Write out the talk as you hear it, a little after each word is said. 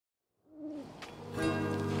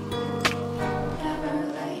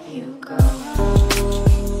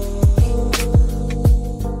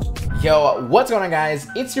Yo, what's going on, guys?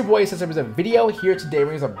 It's your boy Seso. There's a video here today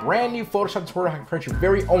bringing us a brand new Photoshop tutorial how to create your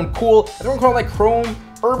very own cool, I think we're calling it like Chrome,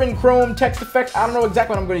 urban Chrome text effect. I don't know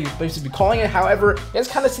exactly what I'm going to basically be calling it. However, you guys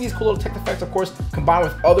kind of see these cool little text effects, of course, combined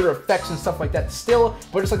with other effects and stuff like that still,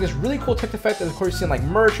 but it's like this really cool text effect that, of course, you see in like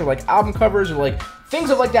merch or like album covers or like things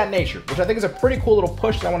of like that nature, which I think is a pretty cool little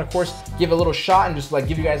push that I want to, of course, give a little shot and just like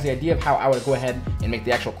give you guys the idea of how I would go ahead and make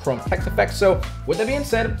the actual Chrome text effect. So with that being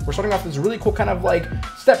said, we're starting off this really cool kind of like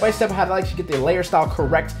step-by-step how to actually get the layer style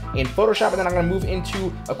correct in Photoshop, and then I'm going to move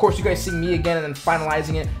into, of course, you guys seeing me again and then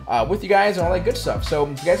finalizing it with you guys and all that good stuff. So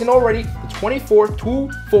if you guys know already, the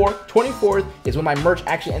 24th is when my merch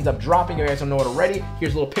actually ends up dropping. You guys don't know it already.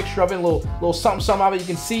 Here's a little picture of it, a little something of it. You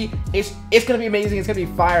can see it's going to be amazing. It's going to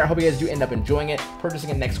be fire. I hope you guys do end up enjoying it.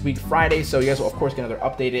 Purchasing it next week, Friday. So you guys will, of course, get another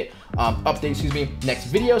update, next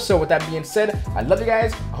video. So with that being said, I love you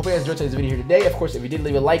guys. I hope you guys enjoyed today's video here today. Of course, if you did,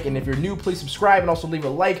 leave a like, and if you're new, please subscribe and also leave a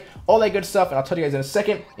like, all that good stuff. And I'll tell you guys in a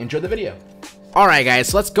second. Enjoy the video. Alright guys,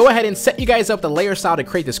 so let's go ahead and set you guys up the layer style to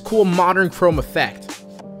create this cool modern Chrome effect.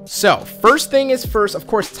 So, first thing is first, of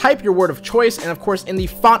course, type your word of choice, and of course in the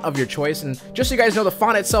font of your choice. And just so you guys know, the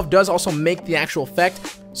font itself does also make the actual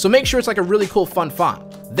effect, so make sure it's like a really cool fun font.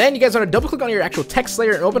 Then you guys want to double click on your actual text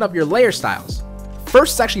layer and open up your layer styles.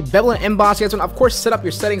 First, it's actually bevel and emboss. You guys want to, of course, set up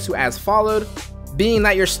your settings to as followed, being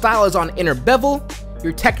that your style is on inner bevel,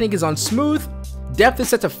 your technique is on smooth, depth is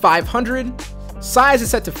set to 500, size is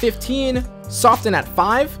set to 15, soften at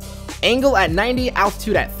 5, angle at 90,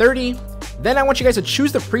 altitude at 30. Then I want you guys to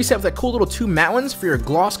choose the preset with that cool little two matte ones for your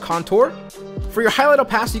gloss contour. For your highlight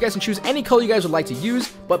opacity, you guys can choose any color you guys would like to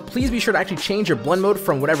use, but please be sure to actually change your blend mode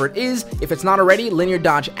from whatever it is. If it's not already, linear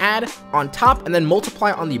dodge add on top and then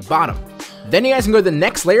multiply on the bottom. Then you guys can go to the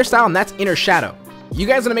next layer style, and that's inner shadow. You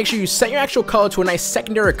guys want to make sure you set your actual color to a nice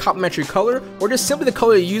secondary or complementary color, or just simply the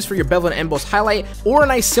color you use for your bevel and emboss highlight, or a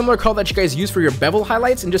nice similar color that you guys use for your bevel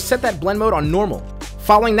highlights, and just set that blend mode on normal.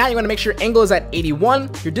 Following that, you want to make sure your angle is at 81,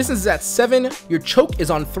 your distance is at 7, your choke is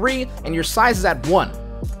on 3, and your size is at 1.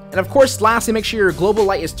 And of course, lastly, make sure your global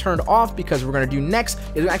light is turned off, because what we're going to do next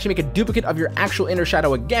is actually make a duplicate of your actual inner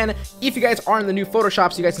shadow again. If you guys are in the new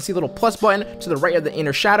Photoshop, so you guys can see the little plus button to the right of the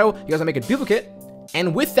inner shadow, you guys want to make a duplicate.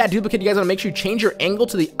 And with that duplicate, you guys want to make sure you change your angle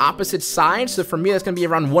to the opposite side. So for me, that's going to be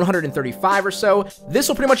around 135 or so. This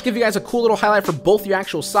will pretty much give you guys a cool little highlight for both your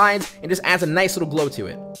actual sides and just adds a nice little glow to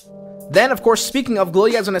it. Then, of course, speaking of glow,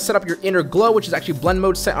 you guys want to set up your inner glow, which is actually blend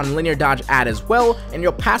mode set on linear dodge add as well, and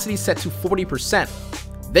your opacity set to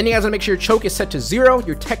 40%. Then you guys want to make sure your choke is set to 0,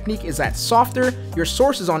 your technique is at softer, your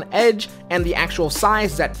source is on edge, and the actual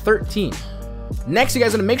size is at 13. Next, you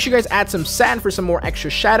guys want to make sure you guys add some satin for some more extra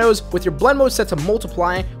shadows, with your blend mode set to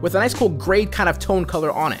multiply with a nice cool gray kind of tone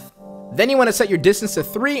color on it. Then you want to set your distance to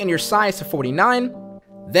 3 and your size to 49.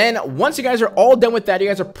 Then, once you guys are all done with that, you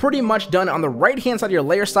guys are pretty much done. On the right-hand side of your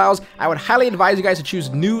layer styles, I would highly advise you guys to choose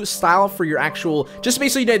new style for your actual, just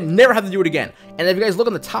basically you never have to do it again. And if you guys look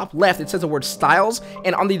on the top left, it says the word styles,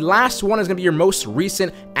 and on the last one is going to be your most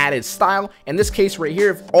recent added style. In this case right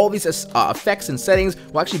here, all these effects and settings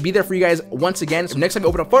will actually be there for you guys once again. So next time you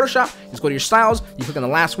open up Photoshop, just go to your styles, you click on the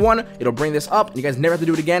last one, it'll bring this up, and you guys never have to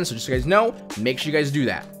do it again. So just so you guys know, make sure you guys do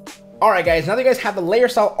that. Alright guys, now that you guys have the layer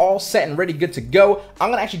style all set and ready, good to go, I'm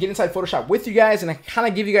going to actually get inside Photoshop with you guys and kind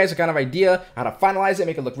of give you guys a kind of idea how to finalize it,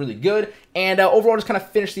 make it look really good, and overall just kind of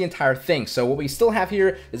finish the entire thing. So what we still have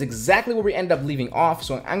here is exactly where we end up leaving off.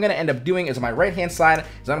 So what I'm going to end up doing is on my right hand side is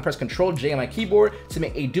I'm going to press Ctrl J on my keyboard to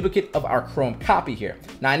make a duplicate of our Chrome copy here.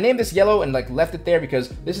 Now I named this yellow and like left it there because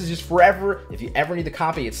this is just forever. If you ever need the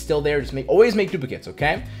copy, it's still there. Just always make duplicates,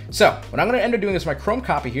 okay? So what I'm going to end up doing is my Chrome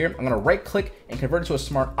copy here. I'm going to right click and convert it to a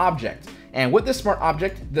smart object. And with this smart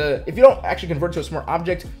object, if you don't actually convert to a smart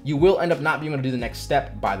object, you will end up not being able to do the next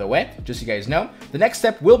step, by the way, just so you guys know. The next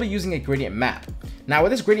step will be using a gradient map. Now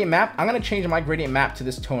with this gradient map, I'm going to change my gradient map to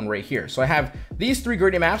this tone right here. So I have these 3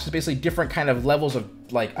 gradient maps, it's basically different kind of levels of,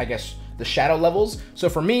 like, I guess, the shadow levels. So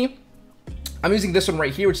for me, I'm using this one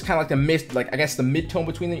right here, which is kind of like the the mid-tone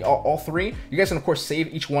between all 3. You guys can, of course,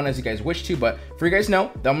 save each one as you guys wish to, but for you guys to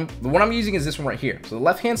know, the one I'm using is this one right here. So the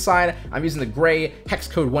left-hand side, I'm using the gray hex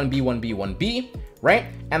code 1B, 1B, 1B, right?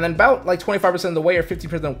 And then about like 25% of the way or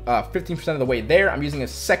 15% of the way there, I'm using a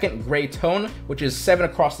second gray tone, which is 7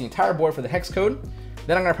 across the entire board for the hex code.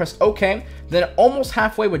 Then I'm going to press OK. Then almost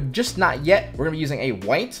halfway, but just not yet, we're going to be using a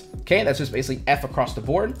white. Okay, that's just basically F across the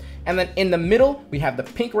board. And then in the middle, we have the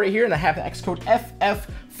pink right here, and I have the hex code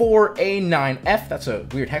FF4A9F. That's a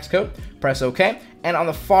weird hex code. Press OK. And on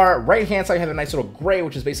the far right-hand side, you have a nice little gray,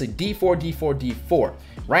 which is basically D4, D4, D4.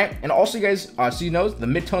 right? And also, you guys, so you know, the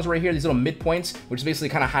midtones right here, these little midpoints, which is basically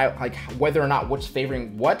kind of like whether or not what's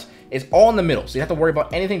favoring what, is all in the middle. So you don't have to worry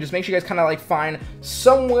about anything. Just make sure you guys kind of like find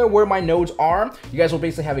somewhere where my nodes are. You guys will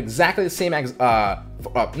basically have exactly the same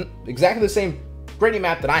gradient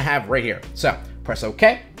map that I have right here. So press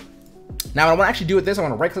OK. Now, what I want to actually do with this, I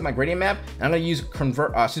want to right-click my gradient map, and I'm going to use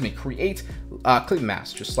create clip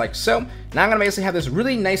mask, just like so. Now I'm going to basically have this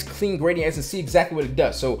really nice, clean gradient, as you can see exactly what it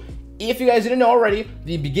does. So if you guys didn't know already,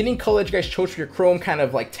 the beginning color that you guys chose for your Chrome kind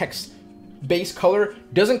of like text-based color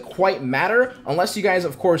doesn't quite matter unless you guys,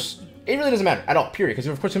 of course, it really doesn't matter at all, period, because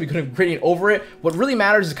you're, of course, going to be putting a gradient over it. What really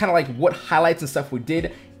matters is kind of like what highlights and stuff we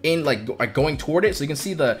did in like going toward it. So you can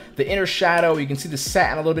see the inner shadow, you can see the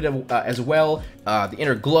satin a little bit of, as well, the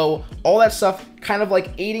inner glow, all that stuff kind of like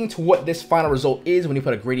aiding to what this final result is when you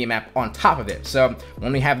put a gradient map on top of it. So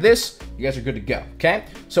when we have this, you guys are good to go, okay?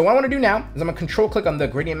 So what I want to do now is I'm going to control click on the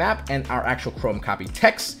gradient map and our actual Chrome copy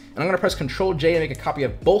text, and I'm going to press Control J to make a copy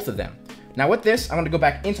of both of them. Now with this, I'm going to go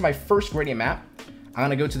back into my first gradient map. I'm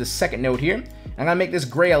going to go to the second node here. I'm going to make this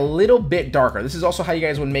gray a little bit darker. This is also how you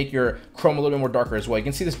guys would make your Chrome a little bit more darker as well. You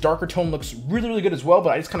can see this darker tone looks really, really good as well,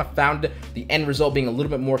 but I just kind of found the end result being a little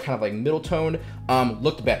bit more kind of like middle toned,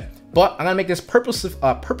 looked better. But I'm going to make this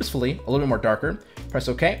purposefully a little bit more darker. Press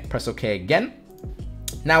OK, press OK again.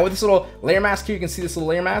 Now with this little layer mask here, you can see this little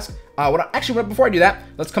layer mask. Before I do that,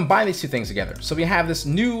 let's combine these two things together. So we have this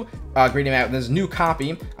new gradient map, this new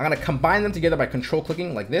copy. I'm gonna combine them together by control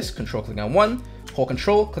clicking like this, control clicking on one, hold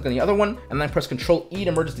control, click on the other one, and then press Control E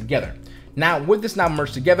to merge it together. Now with this now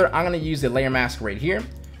merged together, I'm gonna use the layer mask right here,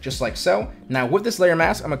 just like so. Now with this layer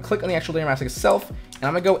mask, I'm gonna click on the actual layer mask itself, and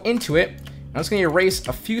I'm gonna go into it. I'm just gonna erase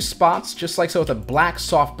a few spots, just like so, with a black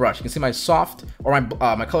soft brush. You can see my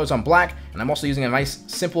my colors on black, and I'm also using a nice,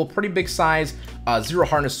 simple, pretty big size, zero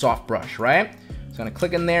hardness soft brush, right? So I'm gonna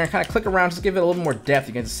click in there and kind of click around, just give it a little more depth.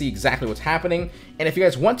 You can see exactly what's happening. And if you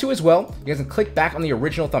guys want to as well, you guys can click back on the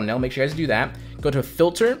original thumbnail. Make sure you guys do that. Go to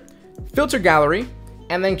Filter, Filter Gallery,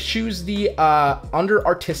 and then choose the under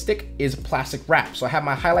artistic is plastic wrap. So I have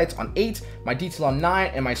my highlights on 8, my detail on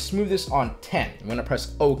 9, and my smoothness on 10. I'm gonna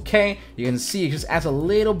press OK. You can see it just adds a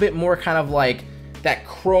little bit more kind of like that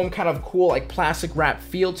chrome kind of cool like plastic wrap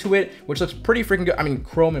feel to it, which looks pretty freaking good. I mean,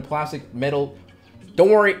 chrome and plastic metal, don't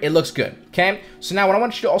worry, it looks good, okay? So now what I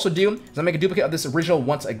want you to also do is I'll make a duplicate of this original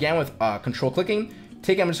once again with control clicking.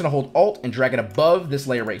 I'm just gonna hold Alt and drag it above this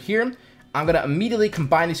layer right here. I'm gonna immediately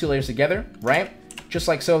combine these two layers together, right? Just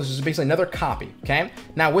like so. This is basically another copy, okay?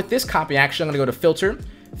 Now with this copy, actually, I'm gonna go to Filter,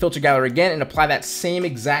 Filter Gallery again, and apply that same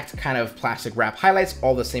exact kind of plastic wrap highlights,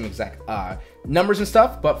 all the same exact numbers and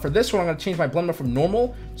stuff. But for this one, I'm gonna change my blend mode from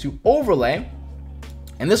normal to overlay.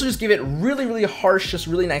 And this will just give it really, really harsh, just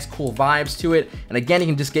really nice, cool vibes to it. And again, you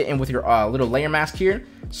can just get in with your little layer mask here,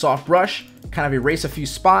 soft brush, kind of erase a few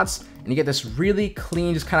spots, and you get this really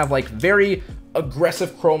clean, just kind of like very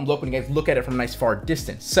aggressive chrome look when you guys look at it from a nice far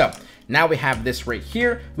distance. So now we have this right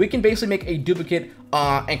here. We can basically make a duplicate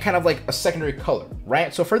and kind of like a secondary color,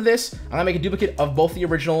 right? So for this, I'm gonna make a duplicate of both the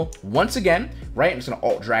original once again, right? I'm just gonna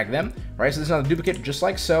alt drag them, right? So this is another duplicate just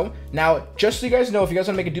like so. Now, just so you guys know, if you guys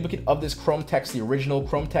wanna make a duplicate of this chrome text, the original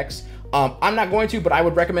chrome text, I'm not going to, but I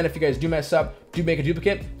would recommend if you guys do mess up, do make a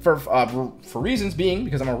duplicate for reasons being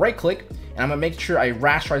because I'm gonna right click and I'm gonna make sure I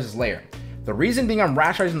rasterize this layer. The reason being I'm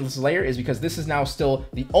rasterizing this layer is because this is now still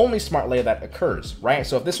the only smart layer that occurs, right?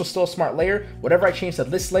 So if this was still a smart layer, whatever I change to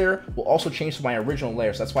this layer will also change to my original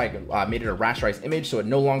layer. So that's why I made it a rasterized image, so it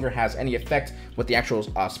no longer has any effect with the actual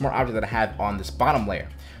smart object that I have on this bottom layer.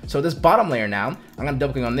 So this bottom layer now, I'm gonna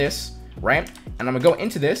double click on this, right? And I'm gonna go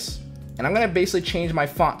into this, and I'm gonna basically change my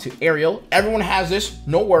font to Arial. Everyone has this,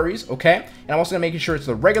 no worries, okay? And I'm also gonna make sure it's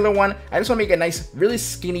the regular one. I just wanna make a nice, really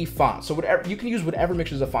skinny font. So whatever, you can use whatever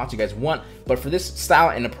mixtures of fonts you guys want, but for this style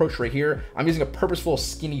and approach right here, I'm using a purposeful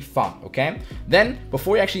skinny font, okay? Then,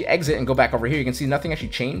 before you actually exit and go back over here, you can see nothing actually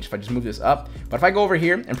changed if I just move this up. But if I go over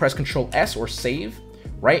here and press Control S or save,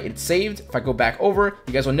 right, it's saved. If I go back over,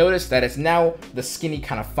 you guys will notice that it's now the skinny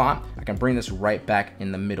kind of font. I can bring this right back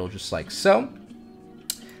in the middle, just like so.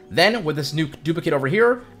 Then with this new duplicate over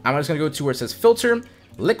here, I'm just gonna go to where it says Filter,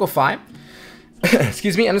 Liquify.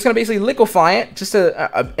 Excuse me, I'm just gonna basically liquefy it just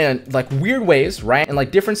in like weird ways, right? And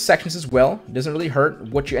like different sections as well. It doesn't really hurt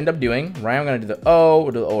what you end up doing, right? I'm gonna do the O,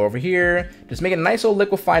 we'll do the O over here. Just make a nice old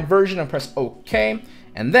liquefied version and press OK.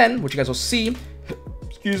 And then what you guys will see,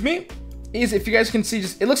 excuse me, is if you guys can see,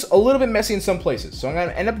 just it looks a little bit messy in some places. So I'm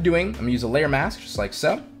gonna end up doing, I'm gonna use a layer mask just like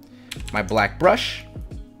so. My black brush.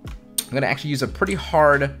 I'm gonna actually use a pretty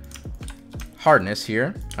hardness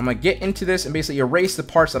here. I'm gonna get into this and basically erase the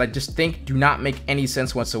parts that I just think do not make any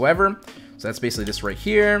sense whatsoever. So that's basically this right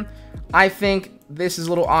here. I think this is a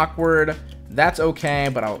little awkward. That's okay,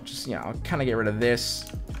 but I'll just, you know, I'll kind of get rid of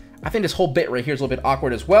this. I think this whole bit right here is a little bit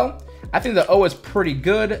awkward as well. I think the O is pretty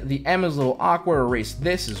good. The M is a little awkward. Erase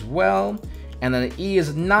this as well. And then the E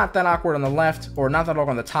is not that awkward on the left, or not that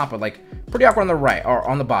awkward on the top, but like pretty awkward on the right, or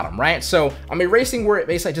on the bottom, right? So I'm erasing where it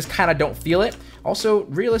basically I just kind of don't feel it. Also,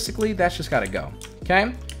 realistically, that's just gotta go,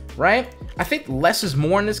 okay? Right? I think less is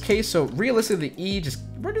more in this case, so realistically the E,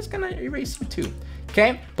 we're just gonna erase you too.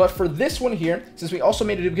 Okay, but for this one here, since we also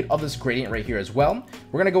made a duplicate of this gradient right here as well,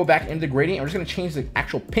 we're gonna go back into the gradient and we're just gonna change the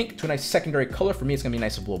actual pink to a nice secondary color. For me, it's gonna be a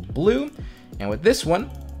nice little blue. And with this one,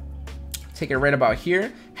 take it right about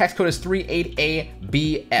here. Hex code is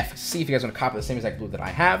 38ABF. See if you guys wanna copy the same exact blue that I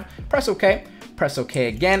have. Press OK. Press OK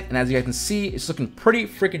again. And as you guys can see, it's looking pretty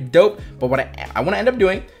freaking dope. But what I wanna end up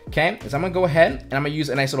doing, okay, is I'm gonna go ahead and I'm gonna use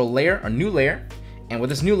a nice little layer, a new layer. And with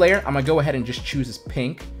this new layer, I'm gonna go ahead and just choose this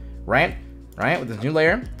pink, right? With this new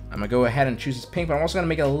layer, I'm gonna go ahead and choose this pink, but I'm also gonna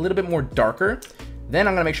make it a little bit more darker. Then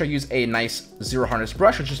I'm gonna make sure I use a nice zero hardness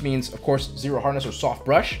brush, which just means, of course, zero hardness or soft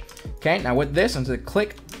brush. Okay, now with this, I'm gonna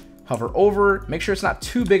click, hover over, make sure it's not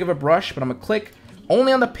too big of a brush, but I'm gonna click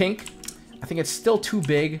only on the pink. I think it's still too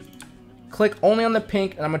big. Click only on the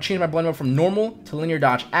pink, and I'm gonna change my blend mode from normal to linear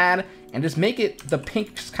dodge add, and just make it, the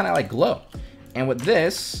pink just kind of like glow. And with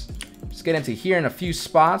this, just get into here in a few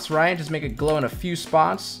spots, right? Just make it glow in a few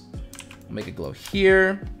spots. Make it glow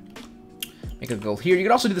here. Make it glow here. You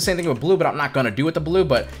can also do the same thing with blue, but I'm not gonna do it with the blue.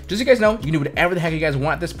 But just so you guys know, you can do whatever the heck you guys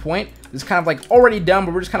want at this point. This is kind of like already done,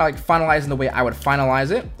 but we're just kind of like finalizing the way I would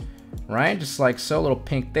finalize it. Right? Just like so. A little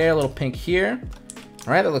pink there, a little pink here.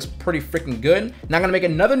 All right, that looks pretty freaking good. Now I'm gonna make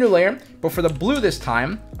another new layer, but for the blue this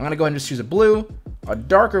time, I'm gonna go ahead and just use a blue, a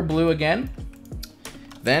darker blue again.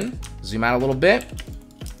 Then zoom out a little bit.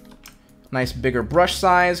 Nice bigger brush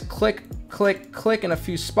size. Click, click, click in a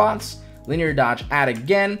few spots. Linear dodge add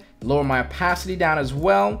again, lower my opacity down as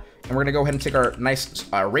well, and we're gonna go ahead and take our nice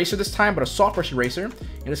eraser this time, but a soft brush eraser,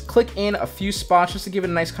 and just click in a few spots just to give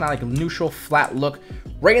it a nice kind of like neutral flat look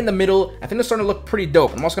right in the middle. I think it's starting to look pretty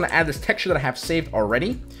dope. I'm also gonna add this texture that I have saved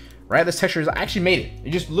already. Right, this texture is, I actually made it.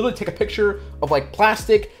 You just literally take a picture of like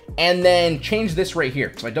plastic and then change this right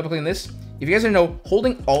here. So I double click on this. If you guys didn't know,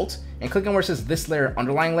 holding Alt and clicking where it says this layer,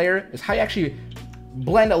 underlying layer, is how you actually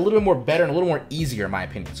blend a little bit more better and a little more easier in my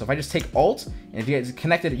opinion. So if I just take Alt, and if you guys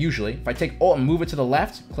connect it usually, if I take Alt and move it to the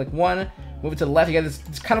left, click one, move it to the left, you get this,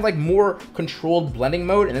 it's kind of like more controlled blending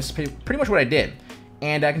mode, and this is pretty much what I did.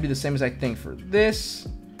 And I can do the same exact thing for this.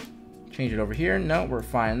 Change it over here. No, we're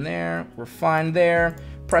fine there. We're fine there.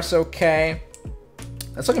 Press OK.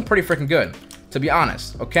 That's looking pretty freaking good, to be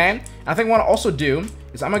honest, okay? And I think what I want to also do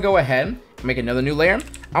is I'm gonna go ahead and make another new layer.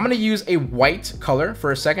 I'm gonna use a white color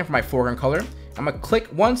for a second for my foreground color. I'm gonna click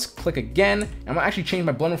once, click again, and I'm gonna actually change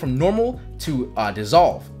my blend from normal to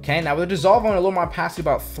dissolve. Okay, now with the dissolve, I'm gonna lower my opacity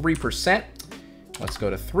about 3%. Let's go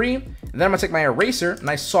to 3. And then I'm gonna take my eraser,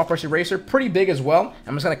 nice soft brush eraser, pretty big as well.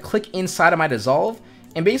 I'm just gonna click inside of my dissolve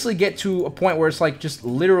and basically get to a point where it's like just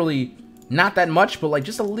literally not that much, but like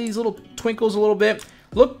just these little twinkles a little bit.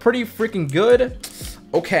 Look pretty freaking good.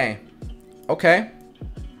 Okay. Okay.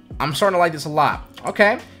 I'm starting to like this a lot.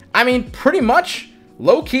 Okay. I mean, pretty much.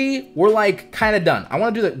 Low-key, we're like kind of done. I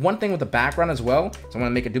want to do that one thing with the background as well. So I want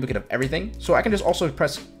to make a duplicate of everything. So I can just also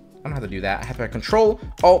press, I don't have to do that. I have to Control,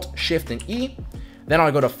 Alt, Shift, and E. Then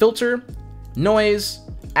I'll go to Filter, Noise,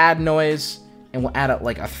 Add Noise, and we'll add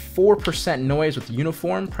like a 4% noise with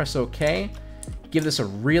Uniform. Press OK. Give this a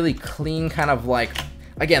really clean kind of like,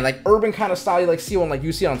 again, like urban kind of style you like see on like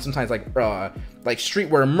you see on sometimes like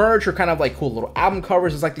streetwear merch or kind of like cool little album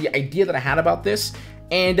covers. It's like the idea that I had about this.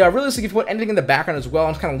 And realistically, if you put anything in the background as well,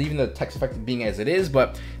 I'm just kind of leaving the text effect being as it is.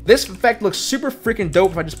 But this effect looks super freaking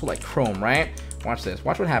dope if I just put like Chrome, right? Watch this.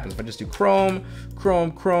 Watch what happens if I just do Chrome,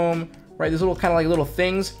 Chrome, Chrome, right? These little kind of like little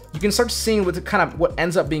things. You can start seeing what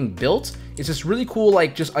ends up being built. It's just really cool,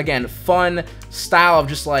 like just again, fun style of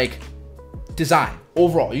just like design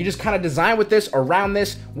overall. You just kind of design with this, around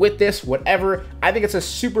this, with this, whatever. I think it's a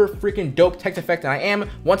super freaking dope text effect, and I am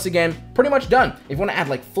once again pretty much done. If you want to add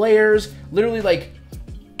like flares, literally like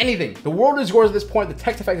anything, the world is yours at this point. The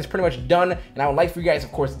text effect is pretty much done, and I would like for you guys,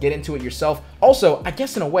 of course, to get into it yourself. Also, I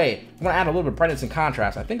guess in a way, I'm gonna add a little bit of brightness and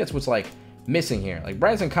contrast. I think that's what's like missing here, like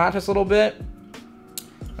brightness and contrast a little bit.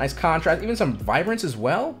 Nice contrast, even some vibrance as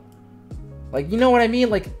well. Like, you know what I mean?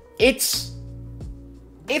 Like, it's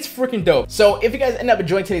freaking dope. So if you guys end up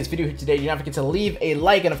enjoying today's video here today, you don't forget to leave a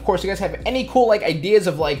like, and of course, if you guys have any cool like ideas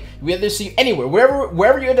of like we either see anywhere,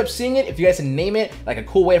 wherever you end up seeing it, if you guys can name it, like a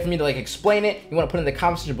cool way for me to like explain it, you want to put in the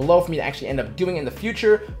comment section below for me to actually end up doing it in the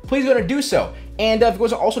future, please go and do so. And if you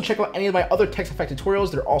guys also check out any of my other text effect tutorials,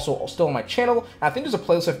 they're also still on my channel. And I think there's a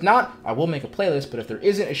playlist. If not, I will make a playlist, but if there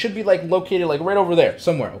isn't, it should be like located like right over there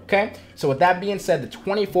somewhere, okay? So with that being said, the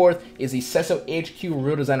 24th is the Seso HQ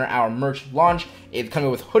Real Designer Hour merch launch. It's coming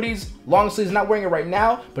with hoodies, long sleeves. Not wearing it right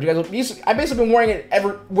now, but you guys, I basically been wearing it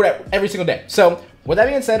every single day. So with that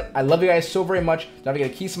being said, I love you guys so very much. Don't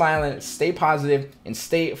forget to keep smiling, stay positive, and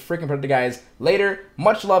stay freaking productive, guys. Later,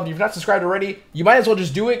 much love. If you've not subscribed already, you might as well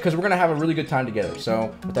just do it because we're gonna have a really good time together.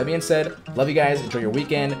 So with that being said, love you guys. Enjoy your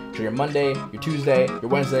weekend, enjoy your Monday, your Tuesday, your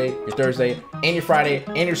Wednesday, your Thursday, and your Friday,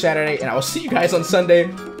 and your Saturday, and I will see you guys on Sunday.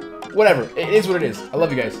 Whatever, it is what it is. I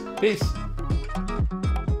love you guys. Peace.